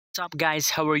What's up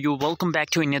guys, how are you? Welcome back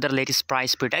to another latest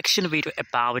price prediction video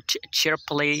about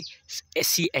Chirpley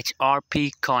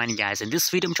CHRP coin, guys. In this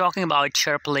video I'm talking about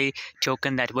Chirpley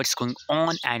token, that what's going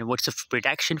on and what's the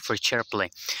prediction for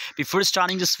Chirpley. Before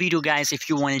starting this video guys, if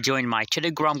you want to join my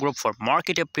Telegram group for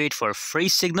market update for free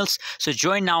signals, so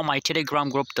join now my Telegram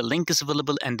group. The link is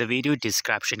available in the video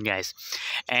description, guys.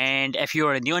 And if you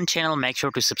are new on channel, make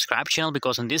sure to subscribe channel,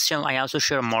 because on this channel I also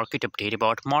share a market update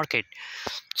about market.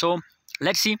 So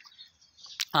let's see.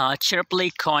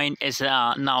 Chirpley coin is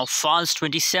now falls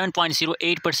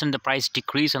 27.08%. The price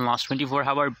decrease in last 24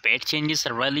 hour. Bad changes,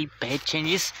 really bad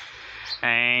changes.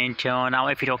 And now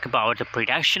if you talk about the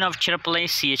prediction of Chirpley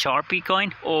CHRP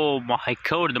coin, oh my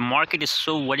god, the market is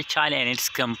so volatile and it's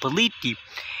completely,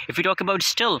 if you talk about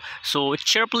still, so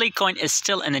Chirpley coin is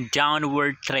still in a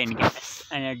downward trend, guys,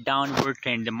 and a downward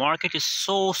trend. The market is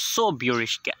so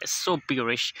bearish, guys, so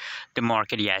bearish, the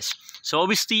market, yes. So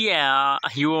obviously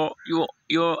if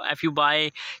you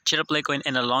buy Chirpley coin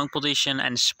in a long position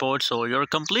and spot, so you're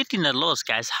completely in a loss,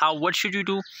 guys. What should you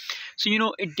do? So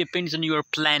it depends on your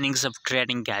plannings of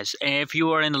trading, guys. If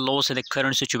you are in a loss in the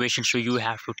current situation, so you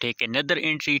have to take another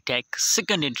entry, take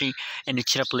second entry in the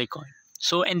Chirpley coin.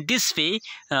 So in this way,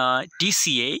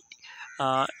 DCA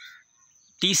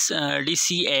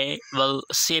will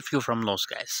save you from loss,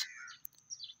 guys.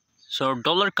 So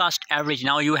dollar cost average,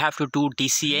 now you have to do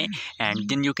DCA and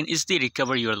then you can easily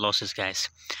recover your losses, guys.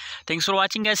 Thanks for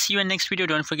watching, guys. See you in next video.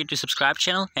 Don't forget to subscribe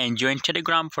channel and join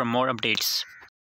Telegram for more updates.